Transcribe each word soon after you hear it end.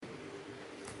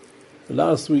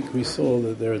Last week we saw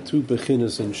that there are two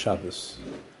bechinas in Shabbos.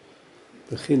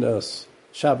 Bechinas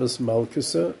Shabbos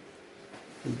Malkusa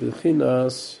and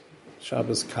bechinas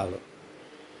Shabbos Kala.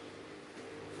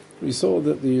 We saw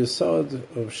that the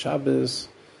yesod of Shabbos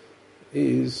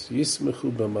is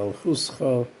Yismechu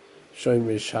b'malchuscha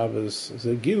Shomer Shabbos,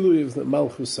 the gilui of the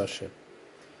Malchus Hashem.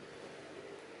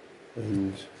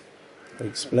 And I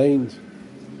explained,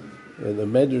 and the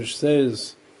Medrash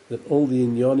says that all the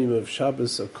inyanim of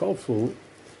Shabbos are koful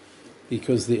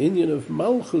because the inyan of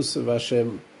Malchus of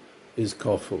Hashem is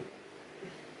koful.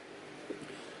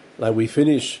 Like we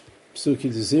finish Psuki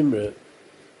de Zimra,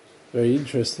 very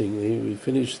interestingly, we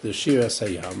finish the Shir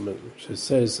HaSayam, which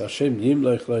says Hashem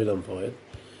Yimloch Lo'olam Voed,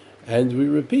 and we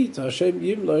repeat Hashem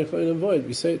Yimloch Lo'olam Voed.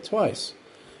 We say it twice.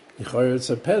 Yichor it's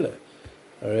a pele.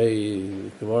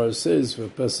 The Gemara says, if a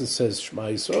person says Shema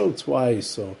Yisrael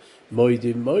twice, or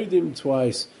Moedim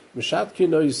twice,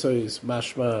 Meshatkin Oisois,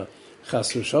 Mashma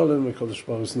Chas v'Sholem, HaKadosh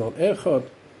Baruch is not Echad.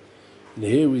 And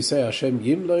here we say Hashem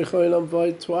Yimloch Lo'olam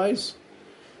Voed twice.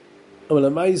 Well,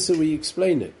 Amaisa we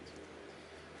explain it.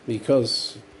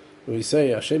 Because we say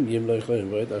Hashem Yimloch Lo'olam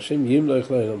Voed, Hashem Yimloch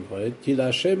Lo'olam Voed, Kil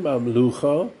Hashem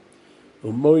Amlucha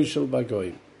U'Moishel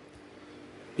Bagoyim.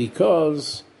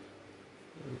 Because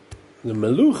the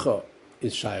Melucha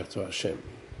is Shaykh to Hashem.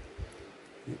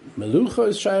 Melucha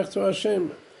is Shaykh to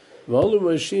Hashem. V'olu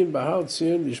Moshim B'Har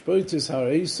Tzion Lishpoitis Har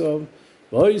Esav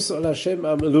V'Oisol Hashem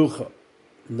Amelucha.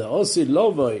 Na'osi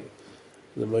Lovoi,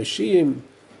 the Moshim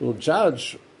will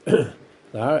judge the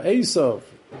Har Esav,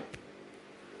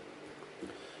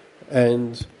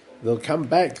 and they'll come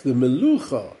back the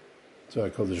Melucha to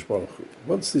HaKadosh Baruch Hu.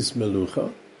 What's this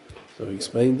Melucha? So we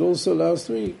explained also last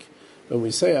week, when we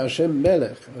say Hashem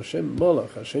Melech, Hashem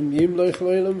Molech, Hashem Yimloch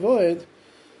Lo'olam Voed,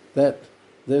 that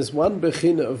there's one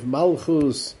bechina of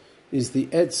Malchus, is the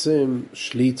Etzem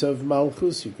Shlita of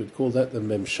Malchus. You could call that the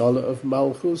Memshala of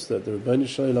Malchus, that the Rebbeinu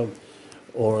Shalom,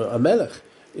 or a Melech,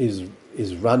 is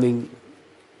running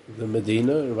the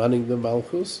Medina, running the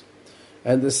Malchus.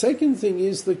 And the second thing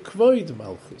is the Kvoid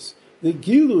Malchus, the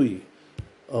Gilui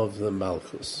of the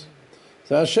Malchus.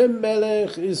 So Hashem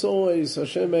Melech is always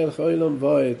Hashem Melech Olam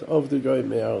Voed of the Goy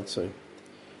Me'artzoi.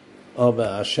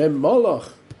 But Hashem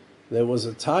Molech, there was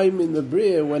a time in the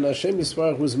Bria when Hashem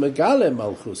Yisparach was Megale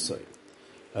Malchusoi.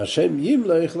 Hashem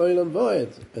Yimloch Lo'olam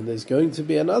Voed. And there's going to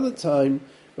be another time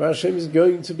where Hashem is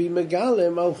going to be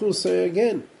Megale Malchusoi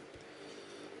again.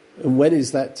 And when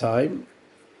is that time?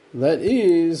 That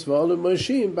is V'olu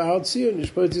Moshim B'Har Tzion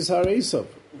Lishpoitis Har Esav.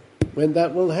 When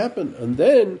that will happen. And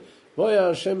then Voya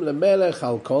Hashem lemelech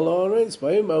al kol haaretz,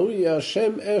 v'yom hahu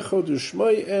Hashem echad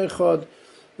u'shmoi echad.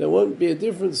 There won't be a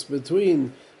difference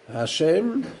between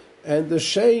Hashem and the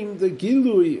Shem, the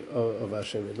Gilui of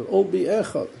Hashem. It'll all be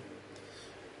echad.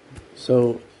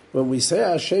 So when we say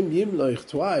Hashem Yimloch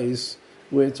twice,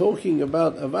 we're talking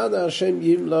about Avada Hashem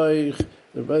Yimloch.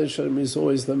 The Rebbeinu Shalom is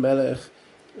always the Melech,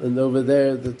 and over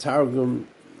there the Targum.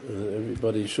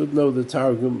 Everybody should know the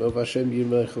Targum of Hashem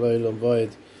Yimloch Lo'olam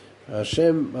Voed.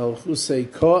 Hashem Malchusei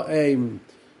Ko'em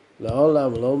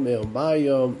La'olam Lo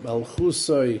Me'omayom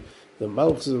Malchusoi. The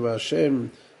Malchus of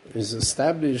Hashem is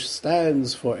established,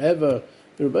 stands forever.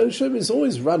 The Rebbeinu Shalom is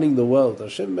always running the world.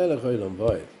 Hashem Melech Olam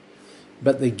Voed.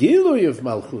 But the Gilui of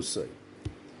Malchusoi,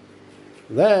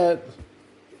 that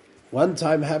one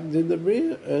time happened in the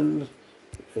Bria and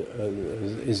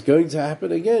is going to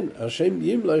happen again. Hashem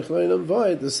Yimloch Lo'olam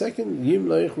Voed. The second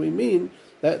Yimloch, we mean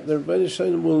that the Rebbeinu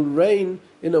Shalom will reign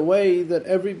in a way that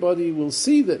everybody will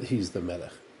see that he's the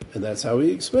Melech. And that's how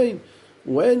we explain.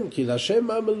 When Kil Hashem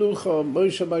HaMelucha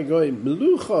Moshe Bagoyim,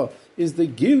 Melucha is the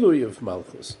Gilui of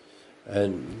Malchus.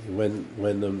 And when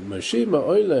the Moshim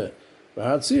Ha'oile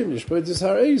B'Har Tzion Lishpoitis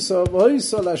Har Esav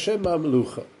V'Oisol Hashem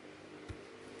HaMelucha.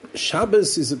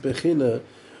 Shabbos is a bechina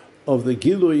of the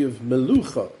Gilui of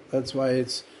Melucha. That's why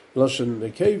it's Lashon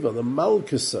Nekeva, the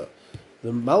Malkusa.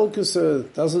 The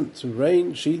Malkusa doesn't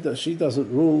reign, she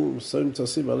doesn't rule, Som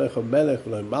Tasim Alecha Melech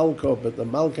V'lo Malka, but the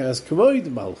Malka has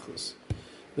Kvoid Malchus.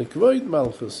 The Kvoid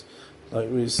Malchus, like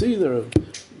we see there,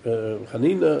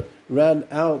 Hanina ran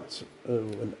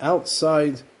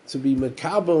outside to be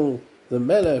Mekabel, the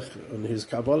Melech, on his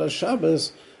Kabbalah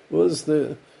Shabbos, was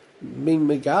the being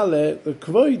Megale, the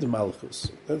Kvoid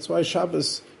Malchus. That's why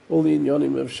Shabbos, all the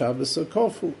inyonim of Shabbos are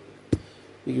koful.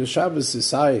 Because Shabbos is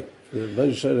high, the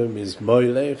Rebbeinu Shalom is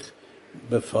Moilech,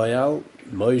 Befayal,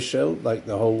 Moishel, like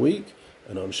the whole week,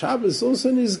 and on Shabbos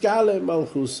also Nizgale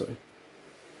Malchusoi.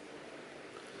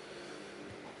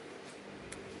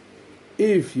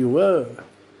 If you were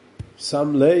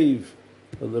some leiv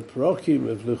on the Parokim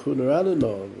of Lechuna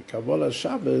Rananah, the Kabbalah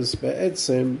Shabbos,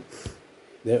 Be'etzem,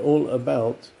 they're all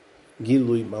about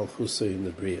Gilui Malchusay in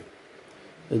the Bria.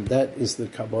 And that is the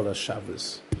Kabbalah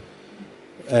Shabbos.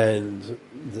 And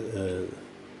the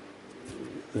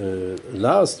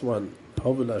last one,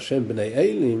 Hovel Hashem B'nai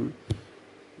Elim,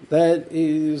 that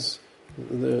is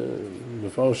the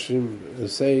Mefarshim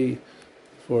say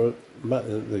for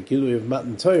the Gilui of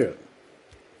Matan Torah,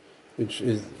 which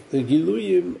is the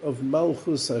Giluyim of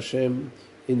Malchus Hashem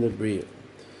in the Bria.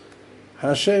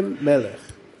 Hashem Melech,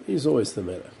 he's always the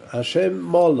Melech. Hashem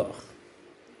Molach,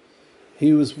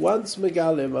 he was once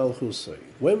Megale Malchusay.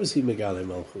 When was he Megale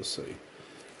Malchusay?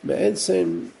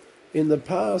 Me'etzem, in the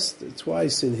past,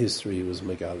 twice in history he was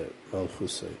Megale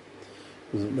Malchusay.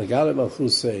 He was Megale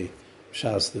Malchusay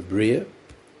Shas the Bria.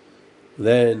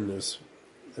 Then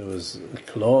there was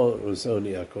Klal, it was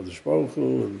only HaKadosh Baruch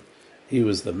Hu, and he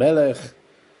was the Melech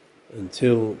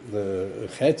until the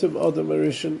Chetem Adam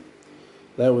Arishan.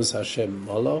 That was Hashem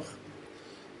Molach.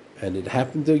 And it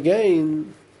happened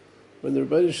again when the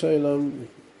Rebbeinu Shalom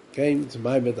came to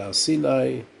Ma'abed Har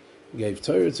Sinai, gave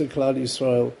Torah to Klal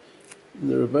Yisrael. And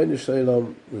the Rebbeinu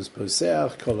Shalom was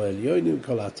Poseach Kol Elyonim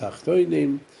Kol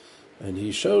HaTachtonim, and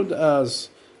he showed us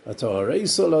everything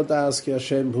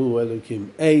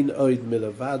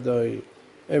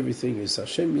is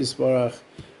Hashem Yisbarach,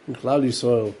 and Klal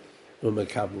Yisrael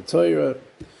Umekabel Torah.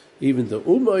 Even the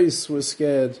Ummos were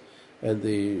scared, and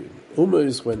the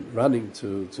Ummos went running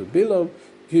to Bilam.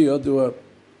 Ki Yodua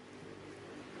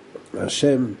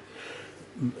Hashem,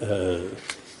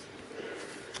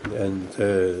 and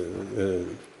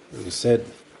he said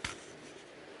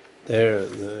there,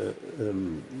 the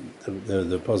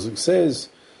pasuk says,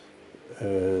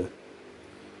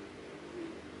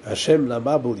 Hashem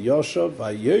lamabul Yoshav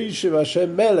vayoshev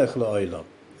Hashem melech la'olam.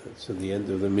 That's at the end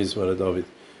of the Mizmor David.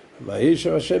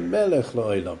 Vayoshev Hashem melech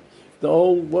la'olam. The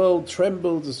whole world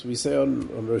trembled, as we say on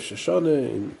Rosh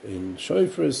Hashanah in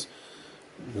Shofars.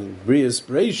 Brias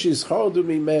Breishis Chardu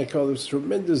Mimech, all this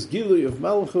tremendous gilui of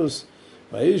Malchus.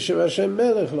 Vayoshev Hashem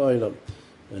melech la'olam.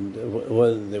 And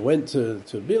when they went to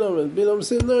Bilam, and Bilam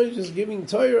said, no, he's just giving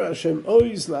Torah. Hashem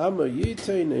oiz la'ama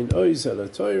yitain, and oiz ala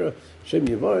Torah. Hashem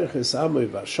yivarech es amoi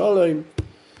v'shalom.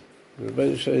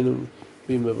 Rebbeinu Shalom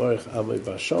be mevarech amoi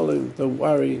v'shalom. Don't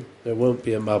worry, there won't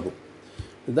be a mabul.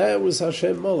 And that was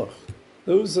Hashem Molach.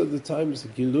 Those are the times, the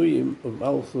Giluyim of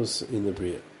Malchus in the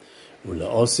Bria.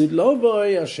 Ula'osid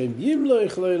lovoi, Hashem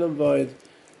yimloich lo'elam vayed.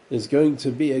 There's going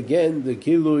to be again the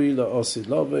Gilui la'osid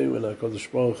lovei, when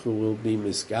HaKadosh Baruch Hu will be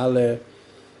Miskale,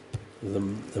 the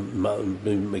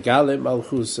Megale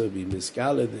Malchusa, be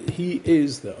Miskale, that he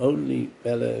is the only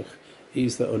Melech,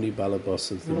 he's the only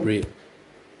Balabas of the Bria.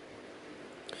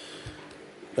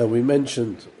 Now we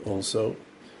mentioned also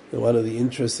that one of the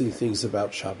interesting things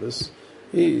about Shabbos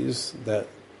is that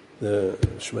the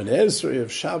Shmoneh Esrei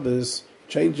of Shabbos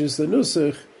changes the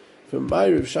Nusach from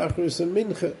Ma'ariv, Shachris, and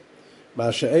Mincha.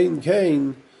 Masha'ein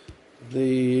Kain,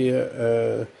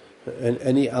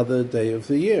 any other day of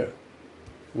the year,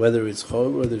 whether it's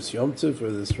Chol, whether it's Yom Tov,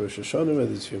 whether it's Rosh Hashanah,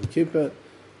 whether it's Yom Kippur,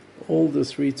 all the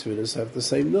three tefillas have the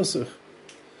same nusach.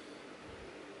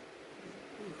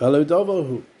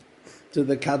 Alodovahu, to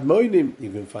the Kadmonim,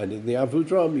 you can find it in the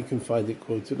Avudraham, you can find it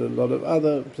quoted in a lot of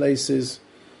other places,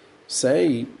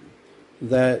 say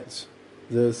that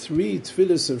the three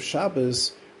tefillas of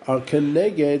Shabbos are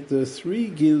keneged the three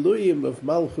Giluyim of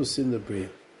Malchus in the Bria.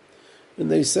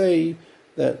 And they say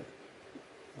that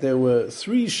there were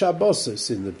three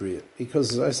Shabboses in the Bria,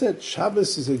 because as I said,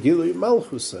 Shabbos is a Gilui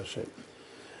Malchus Hashem.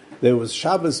 There was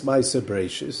Shabbos Maaseh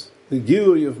Bereishis, the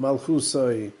Gilui of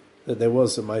Malchusai, that there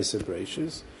was a Maaseh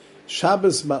Bereishis.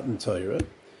 Shabbos Matan Torah,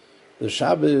 the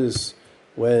Shabbos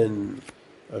when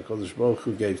HaKadosh Baruch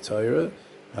Hu gave Torah,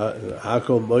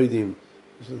 Hakol Moedim,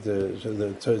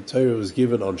 the Torah was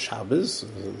given on Shabbos.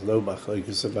 There's no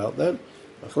machlokes about that.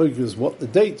 Machlokes what the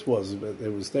date was, but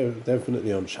it was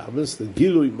definitely on Shabbos. The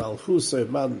Gilui Malchus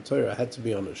of Matan Torah had to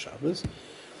be on a Shabbos.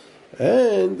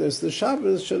 And there's the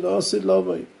Shabbos Shel Osid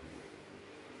Lovei.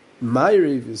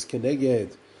 Ma'ariv is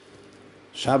keneged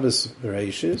Shabbos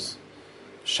Bereishis.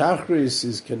 Shachris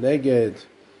is keneged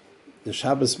the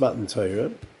Shabbos Matan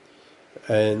Torah.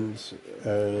 And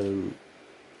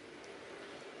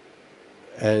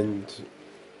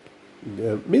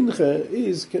Mincha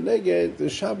is keneged the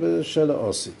Shabbos Shel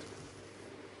Osid.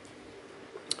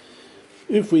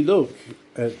 If we look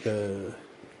at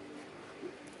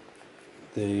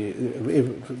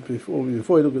before we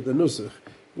look at the Nusach,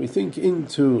 we think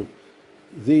into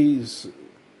these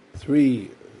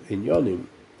three inyonim.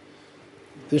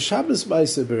 The Shabbos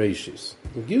Maaseh Bereishis,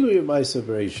 the Gilui of Maaseh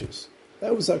Bereishis,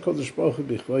 that was HaKadosh Baruch Hu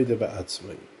b'chvoide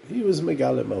ba'atzmai. He was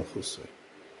Megale Malchusay.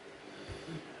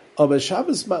 Aber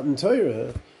Shabbos Matan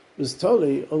Torah was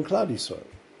totally on Klal Yisrael.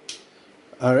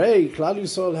 Arei, Klal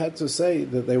Yisrael had to say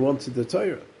that they wanted the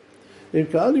Torah.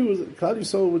 If Klal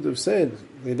Yisrael would have said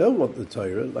they don't want the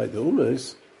Torah, like the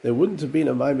Ummahs, there wouldn't have been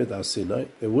a Maimed Sinai,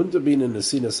 there wouldn't have been a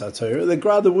Nesinas HaTorah, there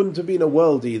rather wouldn't have been a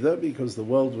world either, because the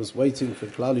world was waiting for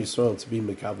Klal Yisrael to be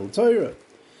Mekabel Torah.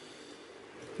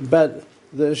 But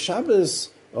the Shabbos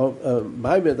of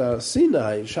Maimed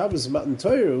Sinai, Shabbos Matan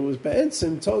Torah, was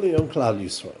Be'etzim totally on Klal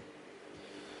Yisrael.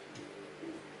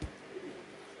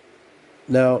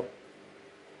 Now,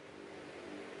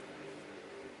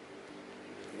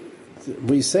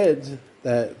 we said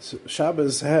that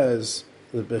Shabbos has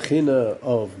the Bechina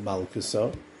of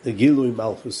Malchusa, the Gilui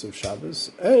Malchus of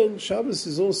Shabbos, and Shabbos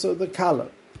is also the Kala.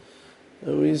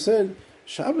 And we said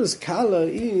Shabbos Kala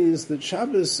is that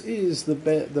Shabbos is the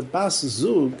Bas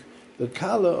Zug, the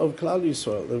Kala of Klal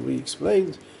Yisrael. And we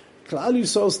explained Klal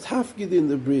Yisrael's tafgid in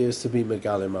the Bria is to be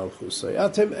Megale Malchusa.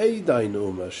 Atem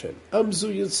Eidainu Hashem,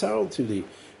 Amzu Yitzar Tili,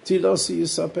 Tilosi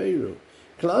Yisaperu.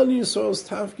 Klal Yisrael's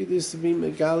tafgid is to be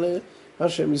Megale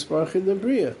Hashem Yisbarach in the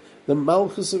Bria, the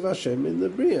Malchus of Hashem in the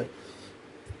Bria.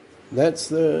 That's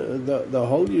the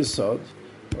whole Yisod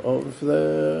of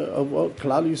what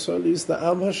Klal Yisrael is, the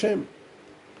Am Hashem.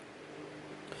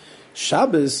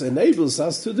 Shabbos enables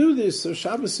us to do this, so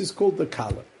Shabbos is called the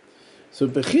Kala. So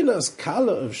Bechinas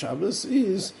Kala of Shabbos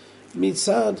is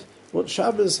mitzad what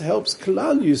Shabbos helps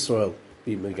Klal Yisrael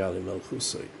be Megalim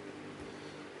Malchusay.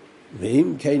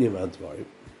 V'im kenim advarim.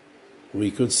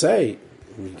 We can say,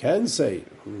 on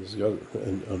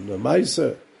the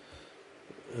Maisa,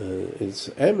 it's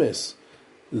emes,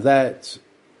 that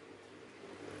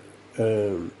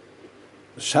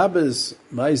Shabbos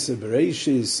Maisa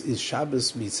Bereishis is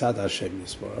Shabbos mitzad Hashem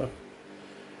Yisborach,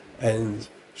 and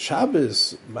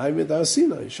Shabbos Maimed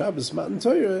Sinai, Shabbos Matan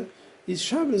Torah, is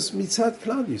Shabbos mitzad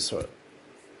Klal Yisrael.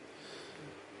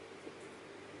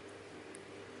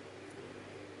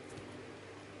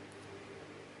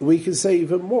 We can say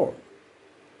even more,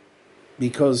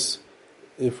 because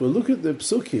if we look at the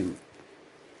psukim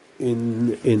in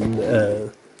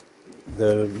the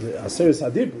Aseres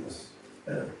Hadibros,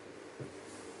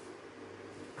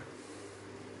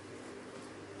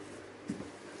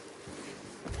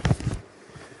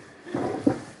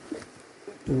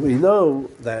 we know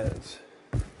that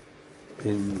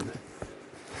in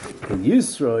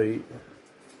Yisroi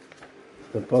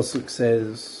the pasuk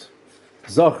says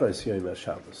Zochar Yom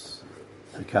HaShabbos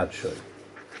Hakadshoy,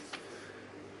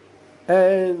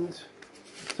 and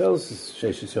tells us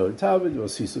Sheshes Yom Tavid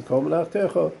V'Asisu Kol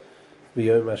Melachtecha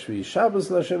V'Yom HaShvi Shabbos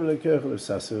L'Hashem Elokecha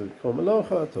V'Sasu Kol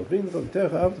Melocha Tovincha V'Techa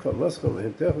Avdecha V'Mascha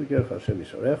V'Hemtecha V'Gecha Hashem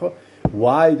Yisharecha.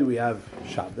 Why do we have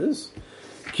Shabbos?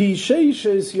 Ki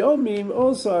Sheishes Yomim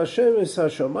also Hashem Es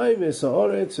HaShamayim Es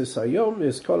HaOretz Es HaYom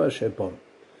Es Kol HaShepon,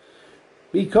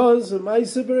 because of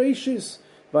Ma'aseh Bereishis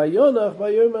Vayonach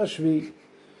Vayom HaShvi.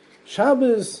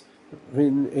 Shabbos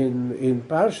in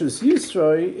Parshas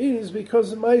Yisroi is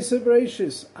because of Ma'aseh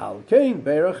Bereishis. Al Kein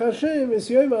Berach Hashem is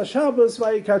Yom HaShabbos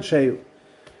Vayikadsheu.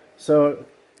 So,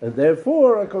 and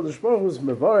therefore HaKadosh Baruch Hu was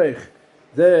mevarech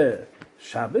the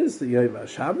Shabbos, the Yom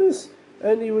HaShabbos,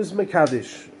 and he was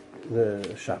mekadesh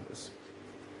the Shabbos.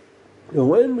 Now,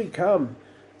 when we come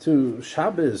to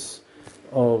Shabbos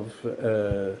of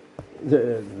the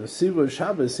Sivur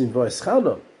Shabbos in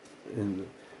Voischana, in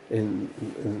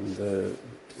the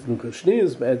Lukas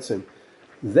Shnius Be'etzim,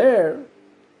 there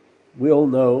we all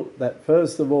know that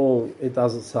first of all it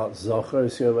doesn't start Zochar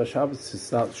es Yom HaShabbos, it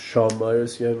starts Shomer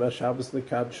es Yom HaShabbos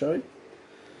L'Kadshoy,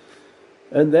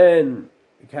 and then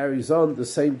it carries on the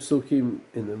same psukim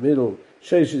in the middle.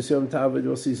 Sheishes Yom Tavid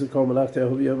V'Asisu Kol Melachtecha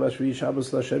V'Yom HaShvi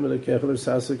Shabbos L'Hashem Elokecha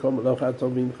V'Sasu Kol Melocha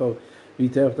Tovincha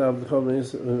V'Tech Avdecha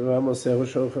V'Amosecha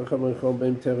Shocha Chamecha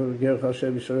B'Emtecha V'Gecha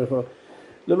Hashem Yisharecha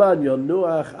L'man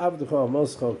Yonuach Avdecha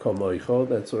Amoscha Kamoicha.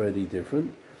 That's already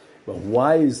different. But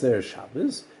why is there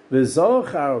Shabbos?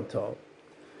 V'Zocharto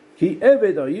Ki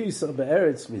Eved Oyisa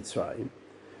Be'eretz Mitzrayim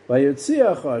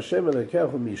V'Yotziach Hashem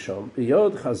Elokecha Misham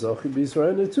B'Yod Chazochi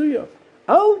B'Yisrael Netuya.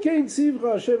 Al Kein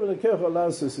Tzivcha Hashem Elokecha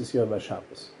Lasos Es Yom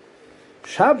HaShabbos.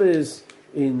 Shabbos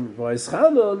in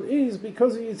Voischanon is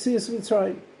because of Yitzias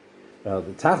Mitzrayim. Now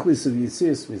the Tachlis of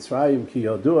Yitzias Mitzrayim Ki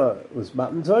Yodua was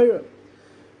Matan Torah.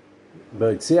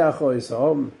 B'Yitziacho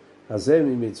Yisrael Hazeh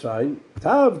Mitzrayim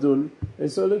Tavdun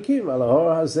Es Elokim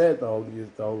Alahor Hazeh.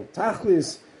 The whole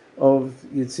Tachlis of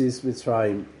Yitzias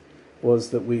Mitzrayim was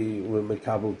that we were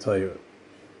Mekabel Torah.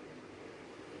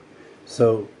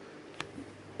 So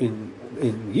in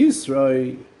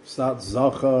Yisroi starts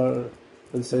Zochar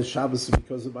and says Shabbos is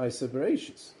because of Ma'aseh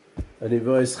Bereishis, and in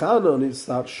Voischanon it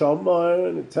starts Shomer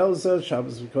and it tells us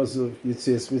Shabbos is because of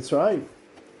Yitzias Mitzrayim.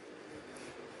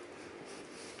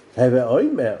 Have a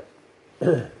oimer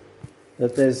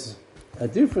that there's a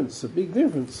difference, a big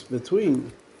difference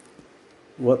between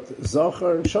what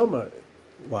Zachar and Shomer.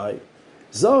 Why?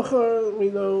 Zachar, we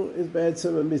know, is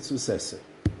Be'etzem a mitzvah seseh.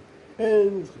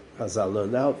 And Chazal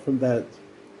learned out from that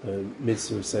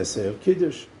mitzvah seseh of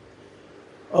Kiddush.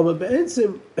 But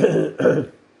Be'etzem,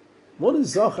 what is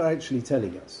Zachar actually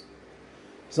telling us?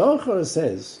 Zachar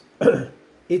says,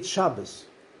 it's Shabbos.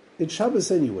 It's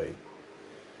Shabbos anyway.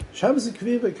 Shabbos is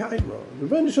Kvir V'Kaimo. The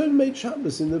Rebbeinu Shalom made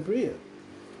Shabbos in the Bria.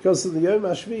 Because of the Yom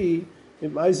HaShvi,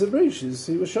 in Ma'aser Bereishis,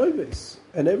 he was Shabbos.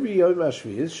 And every Yom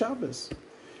HaShvi is Shabbos.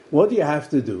 What do you have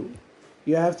to do?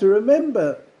 You have to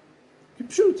remember,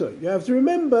 Kipshuta, you have to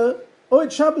remember,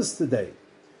 it's Shabbos today.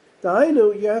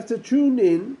 Dainu, you have to tune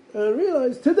in and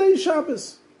realize, today's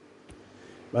Shabbos.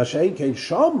 Mashain Kein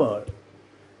Shomer.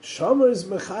 Shomer is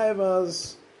Mechayev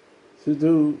us to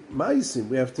do Maisim.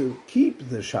 We have to keep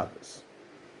the Shabbos.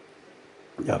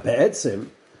 Now, Be'etzim,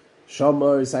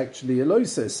 Shomer is actually a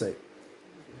loisesei.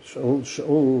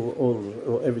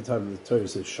 Every time the Torah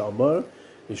says Shomer,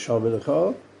 is Shomer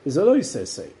Lecha, is a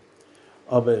loisesei.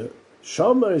 Aber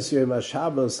Shomer is Yom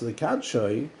HaShabbos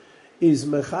L'Kadshoi, is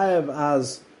Mechayev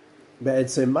as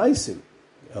Be'etzim Maisim.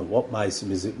 And what Maisim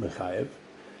is it Mechayev?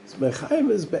 It's Mechayev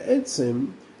as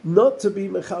Be'etzim not to be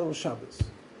Mechal Shabbos.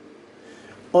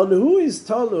 On who is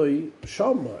Taloi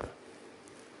Shomer?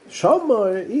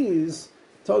 Shomer is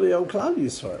Taloi on Klal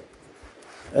Yisrael.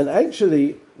 And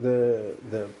actually, the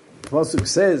Pasuk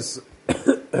says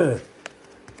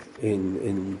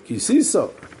in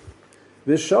Kisisa,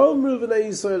 V'shomru v'nei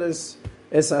Yisrael es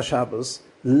HaShabbos,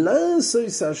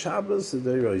 la'asos HaShabbos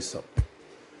d'oraisa.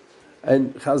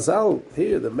 And Chazal,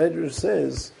 here, the Medrash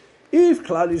says, if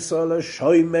Klal Yisrael are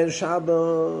shomer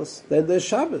Shabbos, then there's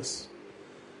Shabbos.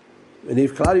 And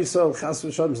if Klal Yisrael Chas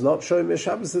v'Shalom is not shomer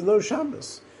Shabbos, there's no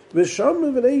Shabbos.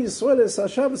 V'shomru v'nei Yisrael es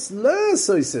HaShabbos,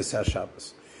 la'asos es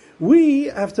HaShabbos. We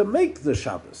have to make the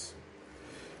Shabbos.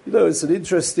 You know, it's an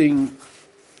interesting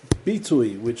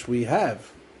bitui which we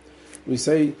have. We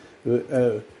say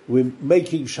we're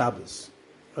making Shabbos.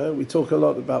 We talk a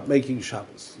lot about making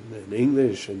Shabbos in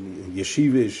English and in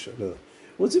Yeshivish.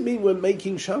 What does it mean we're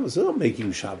making Shabbos? We're not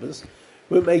making Shabbos.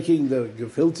 We're making the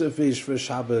gefilte fish for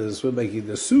Shabbos. We're making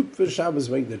the soup for Shabbos.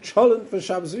 We're making the cholent for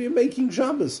Shabbos. We're making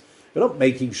Shabbos. We're not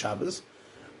making Shabbos.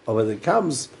 Or when it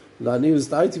comes, Lani was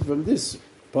daiti from this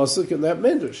pasuk and that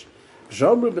medrash.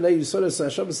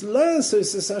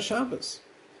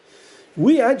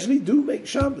 We actually do make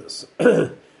Shabbos.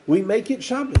 We make it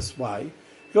Shabbos. Why?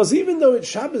 Because even though it's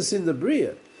Shabbos in the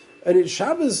Bria, and it's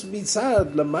Shabbos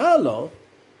mitzad lamalo,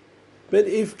 but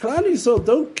if Klal Yisrael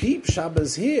don't keep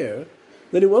Shabbos here,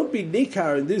 then it won't be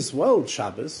Nikar in this world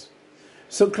Shabbos.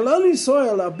 So Klal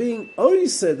Yisrael are being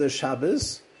oiseh the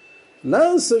Shabbos,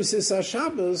 la'asos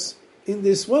Shabbos in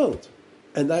this world.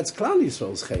 And that's Klal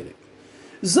Yisrael's chelik.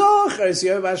 Zachar is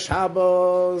Yom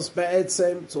HaShabbos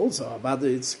be'etzem. It's also about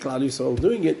it's Klal Yisrael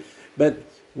doing it. But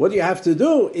what do you have to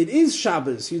do? It is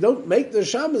Shabbos. You don't make the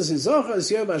Shabbos. Zachar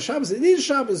is Yom HaShabbos. It is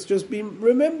Shabbos. Just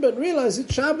remember and realize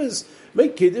it's Shabbos.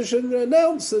 Make Kiddush and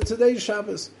announce that today's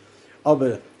Shabbos.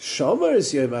 But Shomer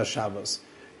is Yom HaShabbos.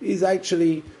 He's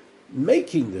actually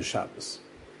making the Shabbos.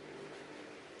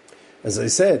 As I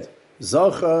said,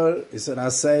 Zachar is an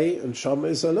asay and Shomer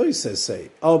is a loisesei.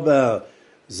 Aber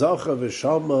Zachar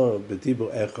v'Shomer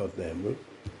b'dibur echad nemru.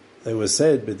 They were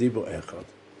said b'dibur echad.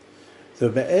 So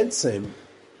be'etzem,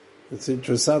 it's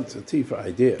interesting, a deeper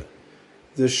idea.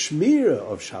 The shmira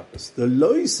of Shabbos, the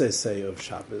loisesei of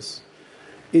Shabbos,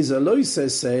 is a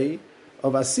loisesei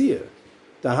of asiyah.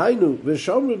 Dahainu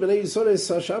v'Shomer b'nei Yisrael es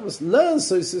HaShabbos,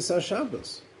 la'asos es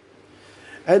HaShabbos.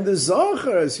 And the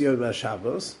Zachar is Yom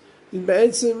HaShabbos, in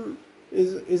be'etzem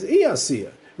is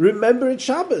iyasiyah. Remember it's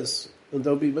Shabbos, and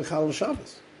don't be Mechal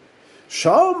Shabbos.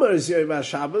 Shomer is Yom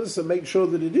HaShabbos, so make sure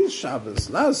that it is Shabbos,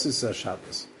 la'asos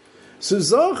HaShabbos. So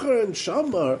Zachar and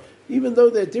Shomer, even though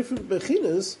they're different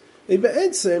bechinas, they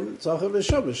be'etzem, Zachar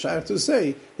v'Shomer, I have to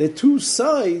say, they're two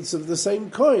sides of the same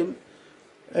coin,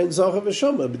 and Zachar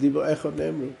v'Shomer, b'dibur echad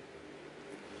nemru.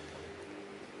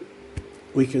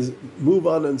 We can move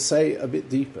on and say a bit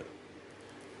deeper.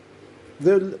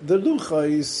 The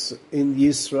luchos in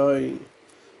Yisrael,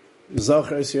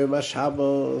 Zachar is Yom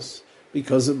HaShabbos,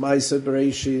 because of Ma'aser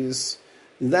Bereishis,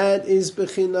 that is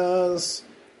bechinas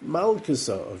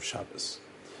Malkusa of Shabbos.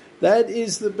 That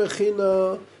is the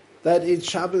bechina that it's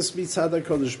Shabbos mitzad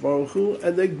HaKadosh Baruch Hu,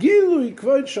 and the Gilui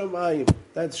Kvod Shamayim,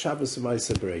 that's Shabbos of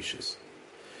Ma'aser Bereishis.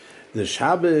 The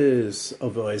Shabbos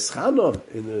of Vo'ez Chanon,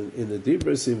 in the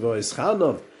Dibros in Vo'ez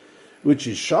Chanon, which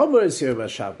is Shomer is Yom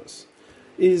HaShabbos,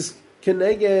 is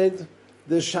Keneged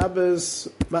the Shabbos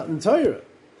Matan Torah.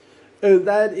 And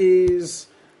that is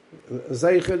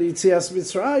Zeichel Yitzias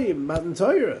Mitzrayim, Matan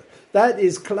Torah. That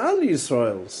is Klal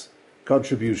Yisrael's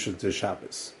contribution to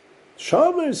Shabbos.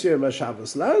 Shomer Yom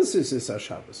HaShabbos, Lansis is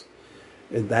HaShabbos.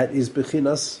 And that is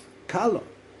Bechinas Kala.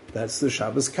 That's the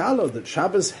Shabbos Kala. That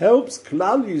Shabbos helps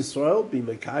Klal Yisrael be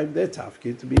Mekayim their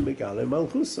Tafkid to be Megale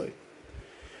Malchusay.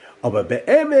 Aber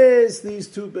be'emes, these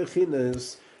two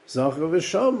Bechinas, Zachar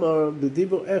v'Shamar,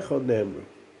 b'dibur echad nemru.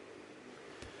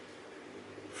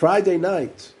 Friday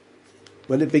night,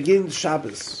 when it begins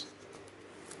Shabbos,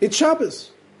 it's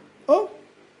Shabbos. Oh,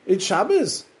 it's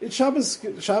Shabbos. It's Shabbos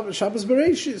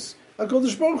Bereshis.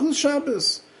 HaKadosh Baruch Hu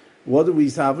Shabbos. What do we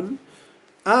have?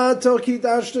 Ato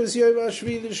kidashtos yom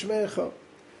hashvi l'shmecha.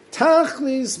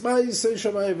 Tachlis ma'aseh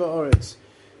shamayim va'aretz.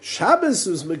 Shabbos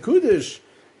is mekudesh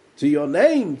to your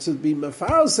name, to be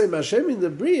mefarasem Hashem in the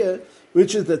Bria,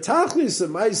 which is the tachlis of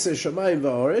ma'aseh shamayim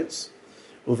va'aretz.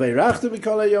 Uveirachtu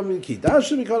mikol hayomim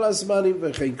kidashtu mikol hazmanim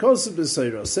v'chein kosev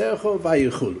b'seirosecho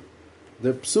vayichulu.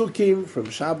 The psukim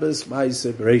from Shabbos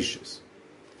Ma'aseh Bereshis.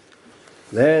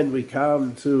 Then we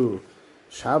come to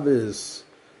Shabbos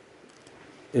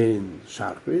in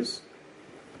Shachris,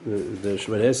 the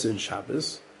Shmones in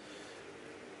Shabbos.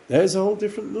 There's a whole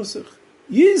different nusach.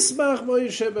 Yismach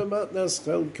Moshe b'matnas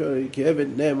chelkoi ki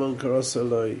evet ne'emon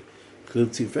karosaloi chil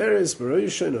tiferes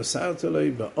b'roishon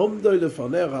osartoloi ba'omdoi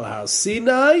lefonech al har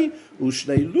Sinai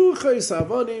u'shnei luchos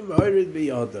avonim oirid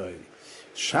b'yadoi.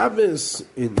 Shabbos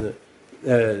in the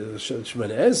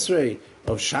Shemona Esrei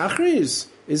of Shachris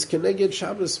is connected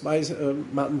Shabbos by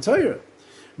Matan Torah.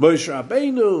 Moshe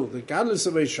Rabbeinu, the godless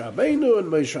of Moshe Rabbeinu,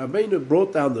 and Moshe Rabbeinu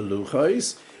brought down the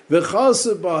luchos.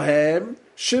 V'chaseh bahem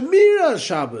shemira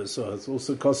Shabbos. So it's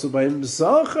also chaseh bahem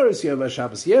zachar is Yom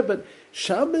HaShabbos. Yeah, but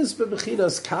Shabbos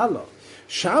b'bechinas kala,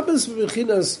 Shabbos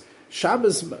b'bechinas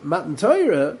Shabbos Matan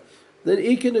Torah, then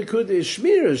Iken Akud is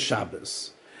shmira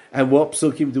Shabbos. And what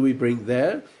psukim do we bring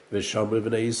there? V'shamru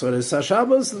b'nei Yisrael es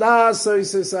HaShabbos,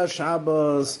 la'asos es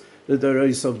HaShabbos,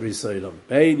 l'dorosom b'Yisraelam.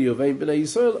 Bein yuvein b'nei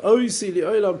Yisrael, oisi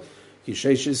li'olam, ki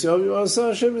sheishes yom yu'asa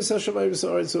Hashem es HaShamayim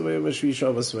v'sa'aretz u'veyom ha'shvi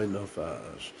Shabbos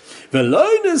v'nofash.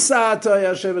 V'loi nesatoi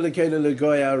Hashem l'keinu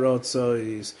l'goy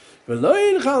ha'rotzois,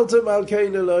 v'loi inchaltem al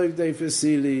keinu lo'ivdei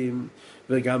fesilim,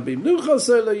 v'gam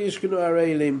b'mnuchosoi lo yishkenu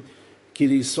ha'reilim, ki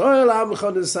l'Yisrael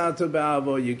amcha nesato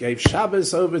be'avo, you gave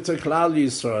Shabbos over to Klal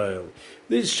Yisrael.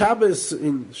 This Shabbos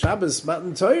in Shabbos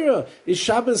Matan Torah is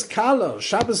Shabbos Kala,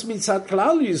 Shabbos Mitzat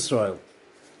Klal Yisrael.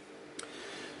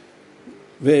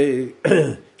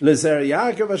 Lezer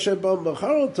Yaakov Hashem bom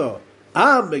b'charoto,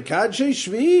 mekadshei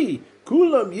shvi,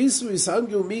 kulam yisvu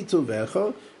yisangu mitu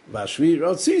vecho, v'ashvi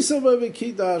rotzisa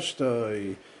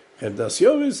v'kidashtoi, chem das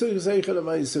yovis zeichel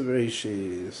ha'ma'aseh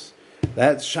bereshis.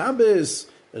 That's Shabbos,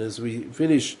 and as we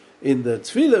finish in the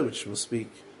Tefillah, which we'll speak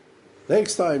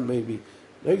next time, maybe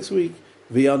next week,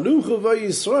 V'yanuchu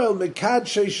v'Yisrael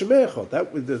mekadshei shemecha.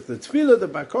 That with the tefillah, the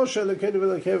bakosha l'keinu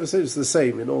v'l'keinu says it's the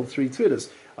same in all three tefillahs.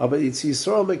 But it's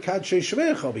Yisrael mekadshei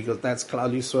shemecha because that's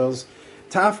Klal Yisrael's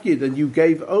tafkid, and you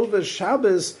gave over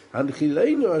Shabbos and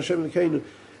chileinu Hashem l'keinu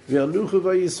v'yanuchu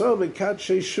v'Yisrael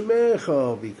mekadshei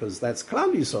shemecha because that's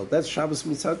Klal Yisrael. That's Shabbos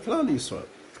mitzad Klal Yisrael.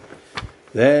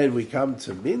 Then we come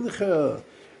to Mincha.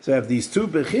 So I have these two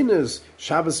bechinas,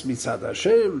 Shabbos mitzad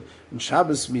Hashem and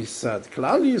Shabbos mitzad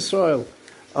Klal Yisrael.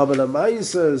 Aber the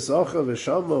Ma'aseh Zachar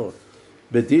v'Shamar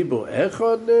b'dibur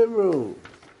echad nemru.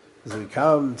 As we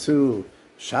come to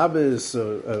Shabbos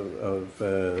of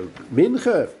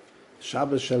Mincha,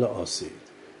 Shabbos shel ha'osid.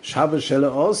 Shabbos shel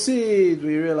ha'osid,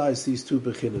 we realize these two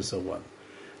bechinas are one.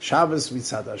 Shabbos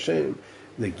mitzad Hashem,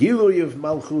 the Gilui of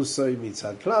Malchusay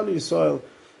mitzad Klal Yisrael,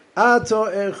 Ato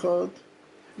echad,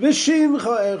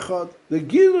 v'shimcha echad, the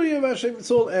Gilui of Hashem, it's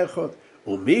all echad.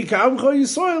 Umi kamcha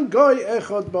Yisrael goy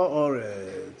echad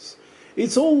ba'oretz.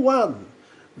 It's all one.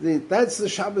 That's the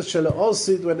Shabbos shel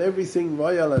ha'osid when everything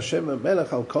vayal Hashem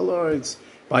melech al kol haaretz.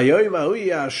 Bayoyim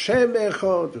hahu Hashem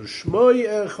echad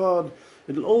u'shmoi echad.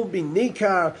 It'll all be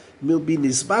nikar. Will be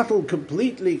nisbatel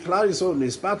completely. Klal Yisrael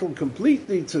nisbatel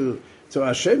completely to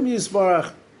Hashem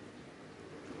Yisbarach.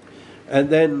 And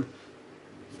then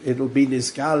it'll be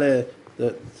niskale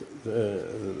that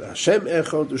Hashem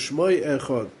echad u'shmoi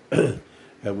echad.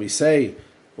 And we say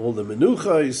all the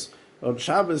menuchos on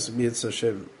Shabbos, Mirz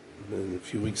Hashem, in a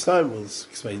few weeks' time, we'll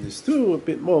explain this too, a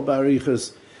bit more,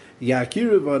 Barichas,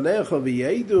 Yakiru v'anecha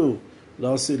v'yedu,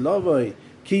 Lasi Lavai,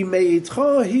 Ki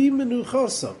me'itcha hi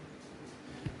menuchasa.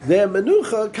 Their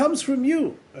menucha comes from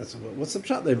you. What's the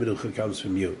pshat? Their menucha comes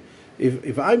from you.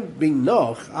 If I'm being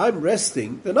noch, I'm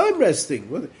resting, then I'm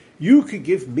resting. You could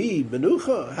give me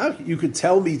menucha. You could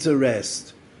tell me to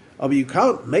rest. But you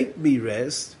can't make me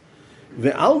rest.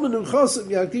 Ve'al menuchasim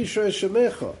yakdish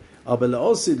shemecha. Aber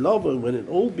le'osid lover, when it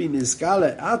all been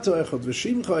iskale, ato echad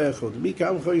v'shimcha echad,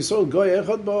 mikam choyisol goy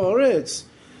echad ba'oretz,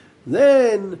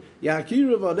 then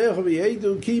yakiru vanecha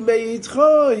v'yedu ki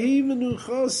meitcha hi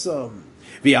menuchosam.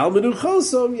 V'al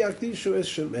menuchosam yakdishu es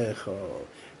shemecha.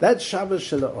 That's Shabbos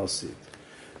shel ha'osid.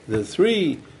 The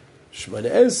three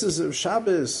Shemona Esrei of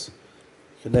Shabbos,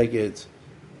 Keneged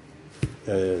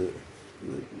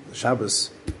Shabbos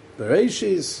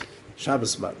Bereshis,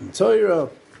 Shabbos Matan Torah,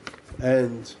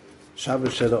 and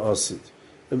Shabbos Shel Ha'osid.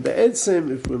 And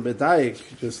Be'etzem, if we're medayik,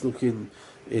 just looking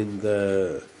in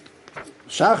the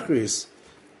Shachris,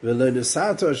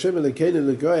 V'le'nesato Hashem Elokeinu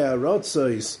l'goya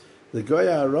harotzois, the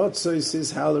goya harotzois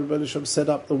is how the Rebbeinu Shalom set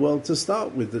up the world to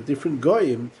start with. The different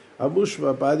goyim are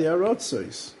mushva by the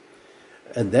harotzois.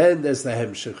 And then there's the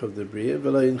hemshech of the Bria.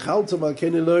 V'lo inchaltum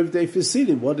alkeinu lo ovdei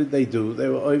fesilim. What did they do? They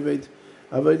were oved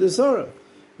avodah zarah.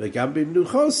 V'gam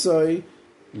b'mnuchosoi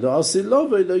lo asid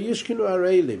lovoi lo yishkinu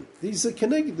areilim. These are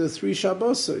connected, the three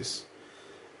Shabbosos.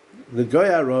 The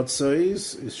goya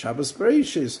harotzois is Shabbos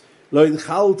Bereshis. Lo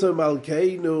inchaltum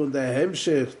alkeinu, and the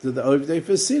hemshech to the ovdei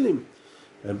fesilim.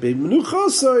 And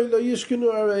b'mnuchosoi lo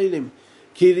yishkinu areilim.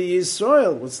 Kili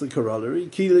Yisrael, what's the corollary?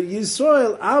 Kili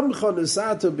Yisrael, Amcha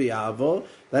Nesato B'Avo,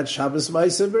 that's Shabbos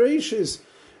Ma'aser Bereshis.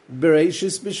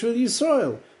 Bereshis B'Shvil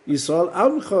Yisrael. Yisrael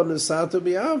Amcha Nesato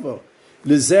B'Avo.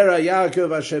 L'Zera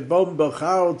Yaakov Asher Bom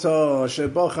Bocharto, Asher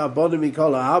Bocha Bonim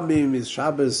Mikol Ha'amim is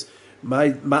Shabbos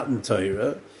Matan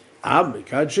Torah. Am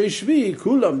Mikad Sheshvi,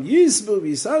 Kulam Yisbu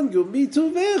V'Yisangu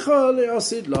Mitu Vecha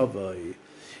Le'osid Lovoi.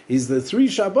 Is the three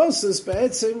Shabboses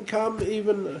Be'etzim come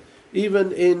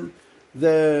even in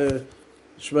the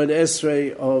Shemona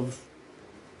Esrei of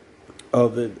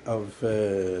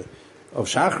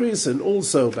Shachris, and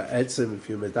also Be'etzim, if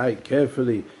you medayik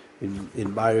carefully in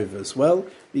Ma'ariv as well,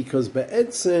 because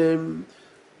Be'etzim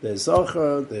there's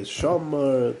Zohar, there's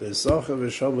Shomer, there's Zohar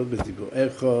v'Shomer b'Dibur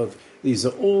Echad. These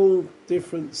are all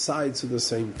different sides of the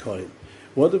same coin.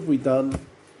 What have we done?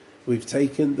 We've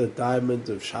taken the diamond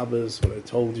of Shabbos, what I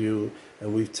told you,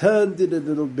 and we've turned it a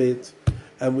little bit.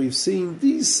 And we've seen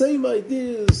these same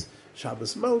ideas,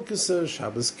 Shabbos Malkusa,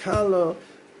 Shabbos Kala,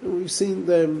 and we've seen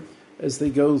them as they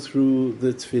go through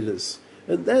the Tfilas.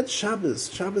 And that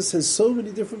Shabbos has so many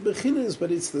different beginners,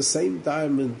 but it's the same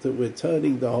diamond that we're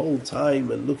turning the whole time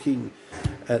and looking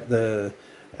at the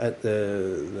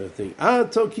thing.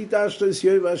 Toki dashtos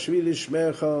yom hashvi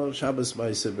lishmecha, Shabbos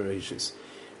Ma'aser Bereshis.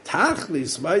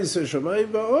 Tachlis Ma'aser Shamayim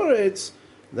va'oretz,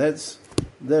 that's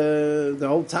the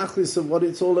whole tachlis of what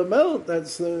it's all about.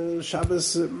 That's the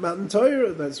Shabbos Matan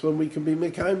Torah. That's when we can be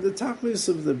mekayim the tachlis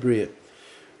of the Bria.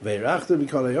 Ve'erachta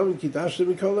mikol hayom kidashta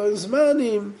mikol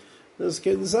hazmanim. Das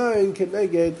ken zayin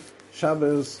keneged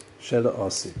Shabbos shel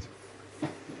ha'osid.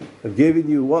 I've given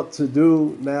you what to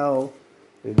do now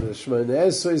in the Shemona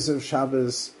Esrei of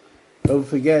Shabbos. Don't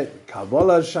forget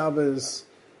Kabbalah Shabbos,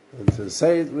 and to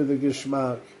say it with a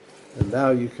geschmack. And now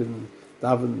you can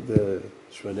daven the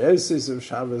Shemona Esrei of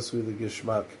Shabbos with a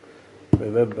geschmack.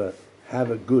 Remember, have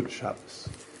a good Shabbos.